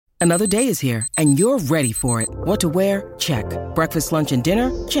Another day is here, and you're ready for it. What to wear? Check. Breakfast, lunch, and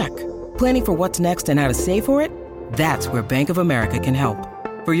dinner? Check. Planning for what's next and how to save for it? That's where Bank of America can help.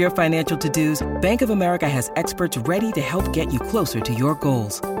 For your financial to-dos, Bank of America has experts ready to help get you closer to your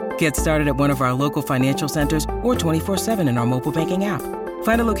goals. Get started at one of our local financial centers or 24/7 in our mobile banking app.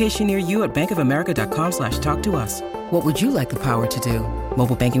 Find a location near you at bankofamerica.com/talktous. What would you like the power to do?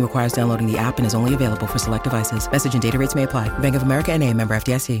 Mobile banking requires downloading the app and is only available for select devices. Message and data rates may apply. Bank of America N.A., member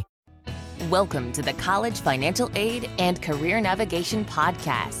FDIC. Welcome to the College Financial Aid and Career Navigation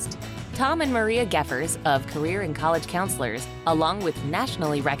Podcast. Tom and Maria Geffers of Career and College Counselors, along with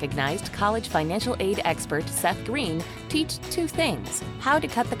nationally recognized college financial aid expert Seth Green, teach two things: how to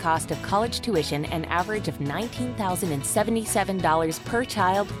cut the cost of college tuition an average of $19,077 per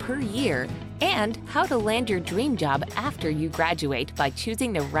child per year, and how to land your dream job after you graduate by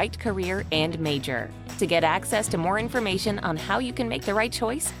choosing the right career and major. To get access to more information on how you can make the right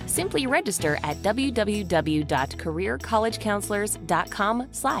choice, simply register at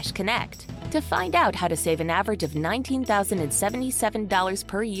www.careercollegecounselors.com/connect. To find out how to save an average of $19,077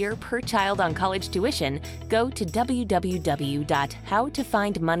 per year per child on college tuition, go to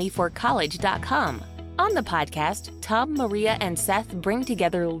www.howtofindmoneyforcollege.com. On the podcast, Tom, Maria, and Seth bring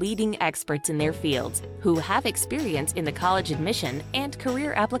together leading experts in their fields who have experience in the college admission and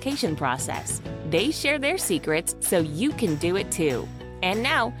career application process. They share their secrets so you can do it too. And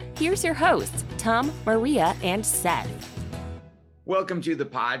now, here's your hosts, Tom, Maria, and Seth. Welcome to the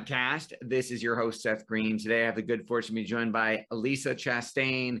podcast. This is your host, Seth Green. Today, I have the good fortune to be joined by Lisa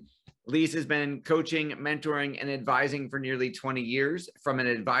Chastain. Lisa's been coaching, mentoring, and advising for nearly 20 years. From an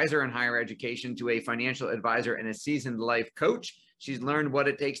advisor in higher education to a financial advisor and a seasoned life coach, she's learned what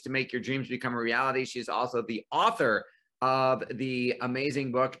it takes to make your dreams become a reality. She's also the author of the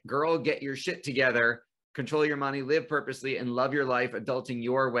amazing book, Girl, Get Your Shit Together, Control Your Money, Live Purposely, and Love Your Life, Adulting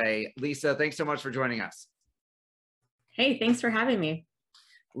Your Way. Lisa, thanks so much for joining us. Hey, thanks for having me.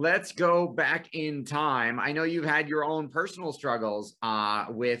 Let's go back in time. I know you've had your own personal struggles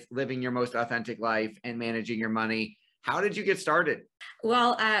with living your most authentic life and managing your money. How did you get started?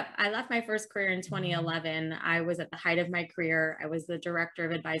 Well, I left my first career in 2011. I was at the height of my career. I was the director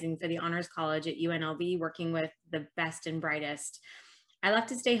of advising for the Honors College at UNLV, working with the best and brightest. I left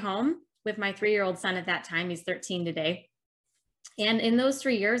to stay home with my 3-year-old son at that time. He's 13 today. And in those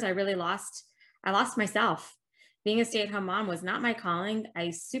 3 years, I lost myself. Being a stay-at-home mom was not my calling. I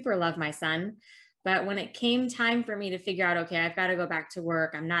super love my son. But when it came time for me to figure out, okay, I've got to go back to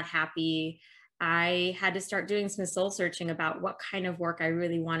work, I'm not happy, I had to start doing some soul searching about what kind of work I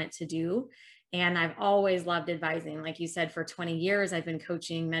really wanted to do. And I've always loved advising. Like you said, for 20 years, I've been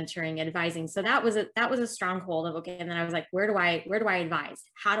coaching, mentoring, advising. So that was a stronghold of, okay. And then I was like, where do I advise?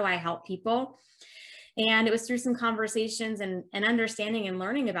 How do I help people? And it was through some conversations and understanding and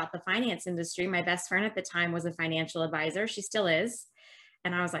learning about the finance industry. My best friend at the time was a financial advisor. She still is.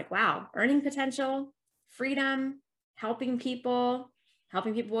 And I was like, wow, earning potential, freedom, helping people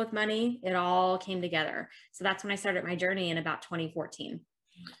with money. It all came together. So that's when I started my journey in about 2014.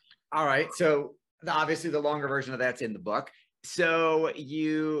 All right. So obviously the longer version of that's in the book. So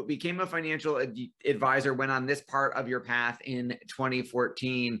you became a financial advisor, went on this part of your path in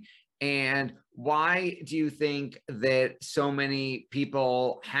 2014. And why do you think that so many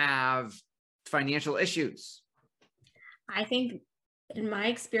people have financial issues? I think in my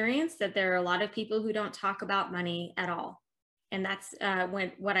experience that there are a lot of people who don't talk about money at all. And that's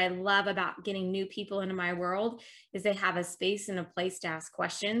what I love about getting new people into my world is they have a space and a place to ask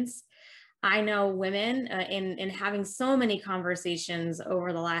questions. I know women in having so many conversations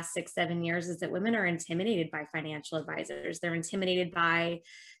over the last 6-7 years is that women are intimidated by financial advisors. They're intimidated by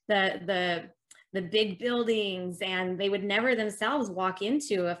the big buildings, and they would never themselves walk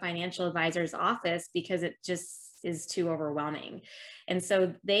into a financial advisor's office because it just is too overwhelming. And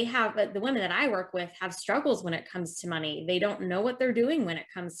so the women that I work with have struggles when it comes to money. They don't know what they're doing when it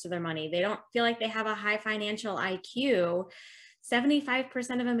comes to their money. They don't feel like they have a high financial IQ.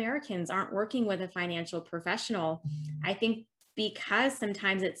 75% of Americans aren't working with a financial professional. I think because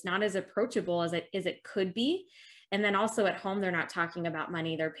sometimes it's not as approachable as it could be. And then also at home, they're not talking about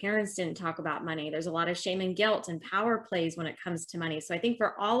money. Their parents didn't talk about money. There's a lot of shame and guilt and power plays when it comes to money. So I think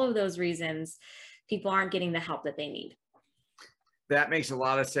for all of those reasons, people aren't getting the help that they need. That makes a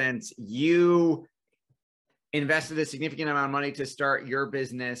lot of sense. You invested a significant amount of money to start your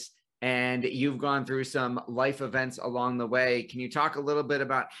business, and you've gone through some life events along the way. Can you talk a little bit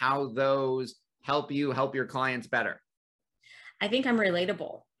about how those help you help your clients better? I think I'm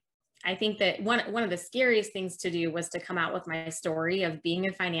relatable. I think that one of the scariest things to do was to come out with my story of being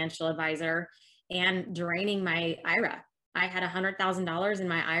a financial advisor and draining my IRA. I had $100,000 in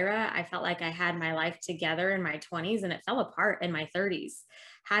my IRA. I felt like I had my life together in my 20s, and it fell apart in my 30s.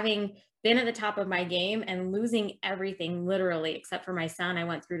 Having been at the top of my game and losing everything, literally, except for my son. I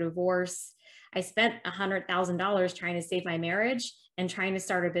went through divorce. I spent $100,000 trying to save my marriage and trying to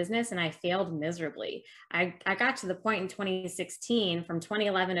start a business, and I failed miserably. I got to the point in 2016, from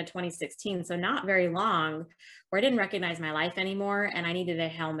 2011 to 2016, so not very long, where I didn't recognize my life anymore, and I needed a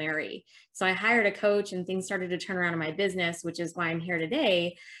Hail Mary. So I hired a coach, and things started to turn around in my business, which is why I'm here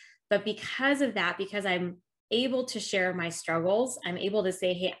today. But because of that, because I'm able to share my struggles, I'm able to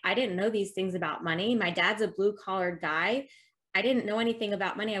say, hey, I didn't know these things about money. My dad's a blue collar guy. I didn't know anything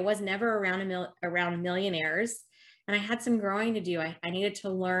about money. I was never around millionaires. And I had some growing to do. I needed to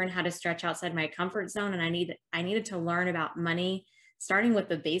learn how to stretch outside my comfort zone. And I needed to learn about money, starting with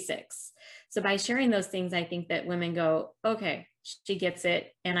the basics. So by sharing those things, I think that women go, okay, she gets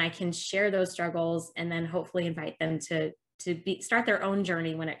it. And I can share those struggles and then hopefully invite them to start their own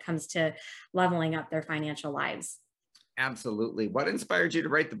journey when it comes to leveling up their financial lives. Absolutely. What inspired you to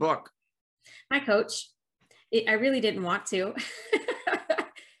write the book? My coach. I really didn't want to.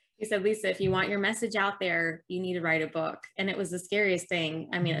 He said, Lisa, if you want your message out there, you need to write a book. And it was the scariest thing.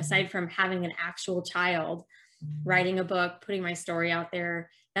 I mean, aside from having an actual child, writing a book, putting my story out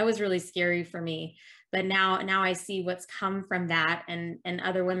there, that was really scary for me. But now I see what's come from that. And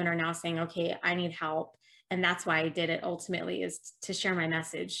other women are now saying, okay, I need help. And that's why I did it ultimately, is to share my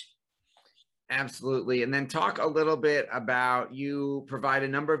message. Absolutely. And then talk a little bit about, you provide a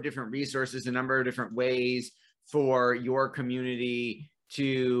number of different resources, a number of different ways for your community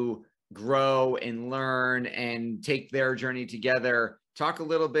to grow and learn and take their journey together. Talk a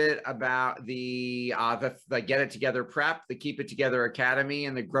little bit about the Get It Together Prep, the Keep It Together Academy,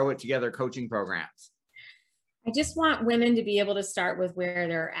 and the Grow It Together coaching programs. I just want women to be able to start with where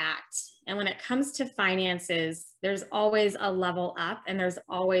they're at. And when it comes to finances, there's always a level up and there's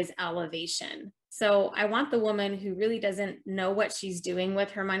always elevation. So I want the woman who really doesn't know what she's doing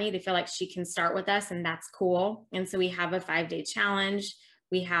with her money to feel like she can start with us, and that's cool. And so we have a 5-day challenge.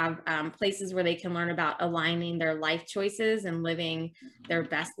 We have places where they can learn about aligning their life choices and living their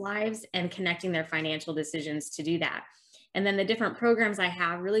best lives and connecting their financial decisions to do that. And then the different programs I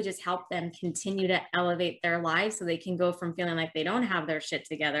have really just help them continue to elevate their lives so they can go from feeling like they don't have their shit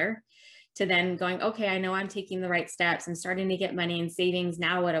together to then going, okay, I know I'm taking the right steps. I'm starting to get money and savings.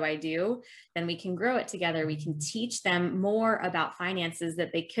 Now what do I do? Then we can grow it together. We can teach them more about finances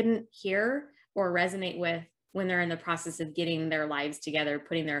that they couldn't hear or resonate with when they're in the process of getting their lives together,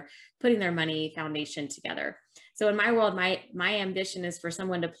 putting their money foundation together. So in my world, my ambition is for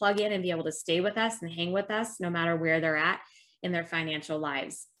someone to plug in and be able to stay with us and hang with us no matter where they're at in their financial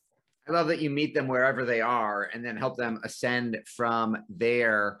lives. I love that you meet them wherever they are and then help them ascend from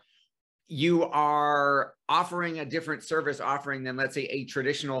there. You are offering a different service offering than, let's say, a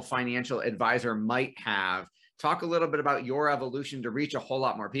traditional financial advisor might have. Talk a little bit about your evolution to reach a whole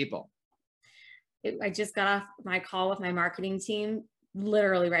lot more people. I just got off my call with my marketing team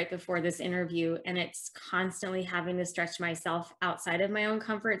literally right before this interview, and it's constantly having to stretch myself outside of my own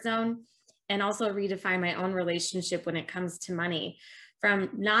comfort zone and also redefine my own relationship when it comes to money. From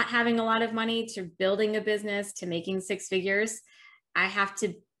not having a lot of money to building a business to making 6 figures, I had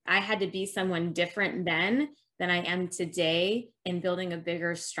to be someone different then than I am today in building a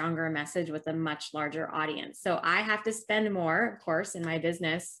bigger, stronger message with a much larger audience. So I have to spend more, of course, in my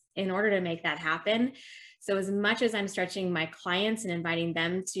business in order to make that happen. So as much as I'm stretching my clients and inviting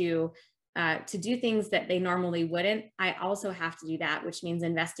them to do things that they normally wouldn't, I also have to do that, which means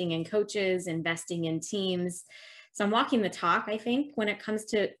investing in coaches, investing in teams. So I'm walking the talk, I think, when it comes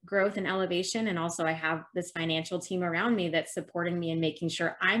to growth and elevation. And also I have this financial team around me that's supporting me and making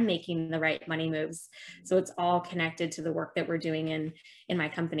sure I'm making the right money moves. So it's all connected to the work that we're doing in my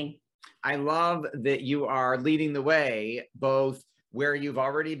company. I love that you are leading the way, both where you've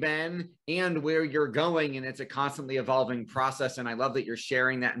already been and where you're going. And it's a constantly evolving process. And I love that you're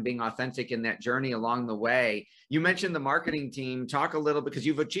sharing that and being authentic in that journey along the way. You mentioned the marketing team. Talk a little, because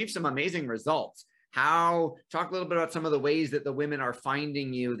you've achieved some amazing results. Talk a little bit about some of the ways that the women are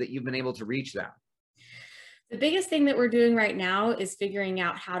finding you, that you've been able to reach them. The biggest thing that we're doing right now is figuring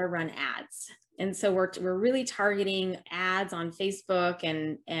out how to run ads. And so we're really targeting ads on Facebook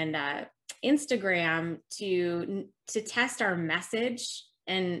and Instagram to test our message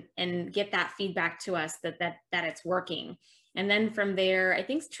and get that feedback to us that it's working. And then from there, I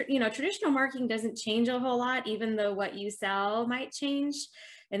think, traditional marketing doesn't change a whole lot, even though what you sell might change.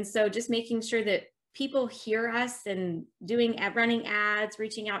 And so just making sure that people hear us and running ads,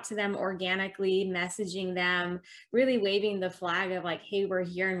 reaching out to them organically, messaging them, really waving the flag of like, hey, we're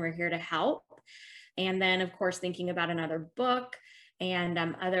here and we're here to help. And then of course, thinking about another book, and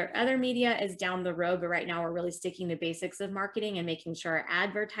other media is down the road. But right now we're really sticking to basics of marketing and making sure our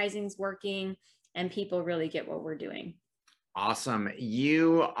advertising's working and people really get what we're doing. Awesome.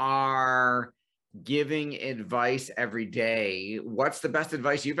 You are giving advice every day. What's the best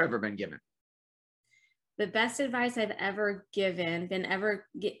advice you've ever been given? The best advice I've ever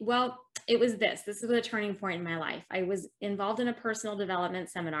well, it was this is a turning point in my life. I was involved in a personal development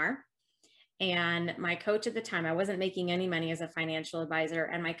seminar, and my coach at the time, I wasn't making any money as a financial advisor.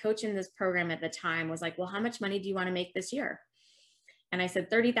 And my coach in this program at the time was like, well, how much money do you want to make this year? And I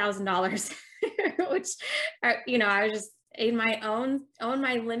said, $30,000, which, I was just in my own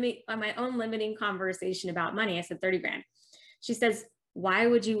limiting conversation about money. I said 30 grand. She says, why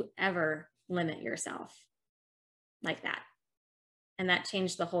would you ever limit yourself like that? And that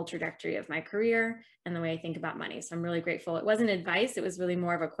changed the whole trajectory of my career and the way I think about money. So I'm really grateful. It wasn't advice. It was really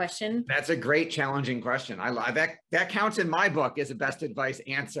more of a question. That's a great challenging question. I love that. That counts in my book as a best advice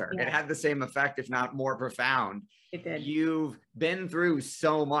answer. Yeah. It had the same effect, if not more profound. It did. You've been through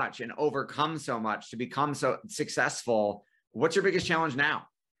so much and overcome so much to become so successful. What's your biggest challenge now?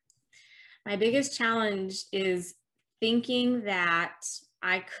 My biggest challenge is thinking that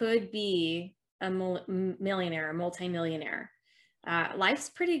I could be a millionaire, a multimillionaire.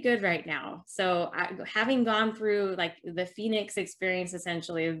 Life's pretty good right now. So having gone through like the Phoenix experience,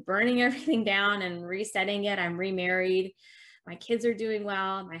 essentially of burning everything down and resetting it, I'm remarried. My kids are doing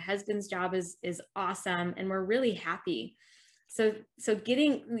well. My husband's job is awesome. And we're really happy. So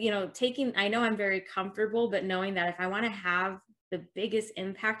getting, I know I'm very comfortable, but knowing that if I want to have the biggest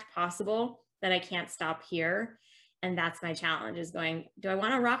impact possible, that I can't stop here. And that's my challenge, is going, do I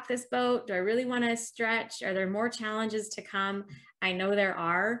want to rock this boat? Do I really want to stretch? Are there more challenges to come? I know there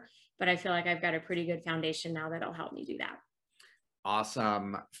are, but I feel like I've got a pretty good foundation now that'll help me do that.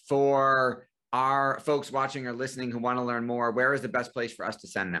 Awesome. For our folks watching or listening who want to learn more, where is the best place for us to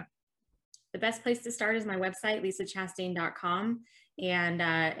send them? The best place to start is my website, lisachastain.com.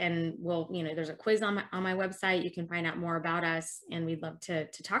 And we'll, there's a quiz on my website. You can find out more about us, and we'd love to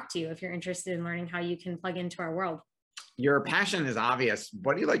talk to you if you're interested in learning how you can plug into our world. Your passion is obvious.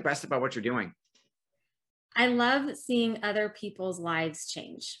 What do you like best about what you're doing? I love seeing other people's lives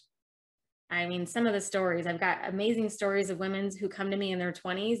change. I mean, some of the stories, I've got amazing stories of women who come to me in their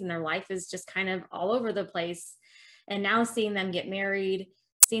 20s and their life is just kind of all over the place. And now seeing them get married,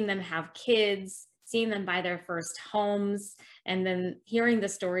 seeing them have kids, seeing them buy their first homes, and then hearing the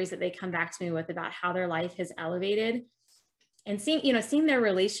stories that they come back to me with about how their life has elevated, and seeing their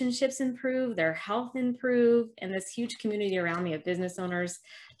relationships improve, their health improve, and this huge community around me of business owners.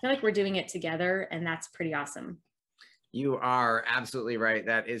 I feel like we're doing it together, and that's pretty awesome. You are absolutely right.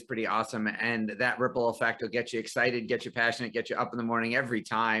 That is pretty awesome. And that ripple effect will get you excited, get you passionate, get you up in the morning every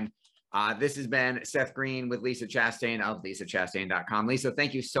time. This has been Seth Green with Lisa Chastain of lisachastain.com. Lisa,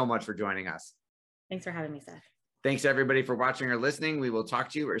 thank you so much for joining us. Thanks for having me, Seth. Thanks everybody for watching or listening. We will talk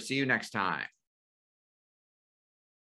to you or see you next time.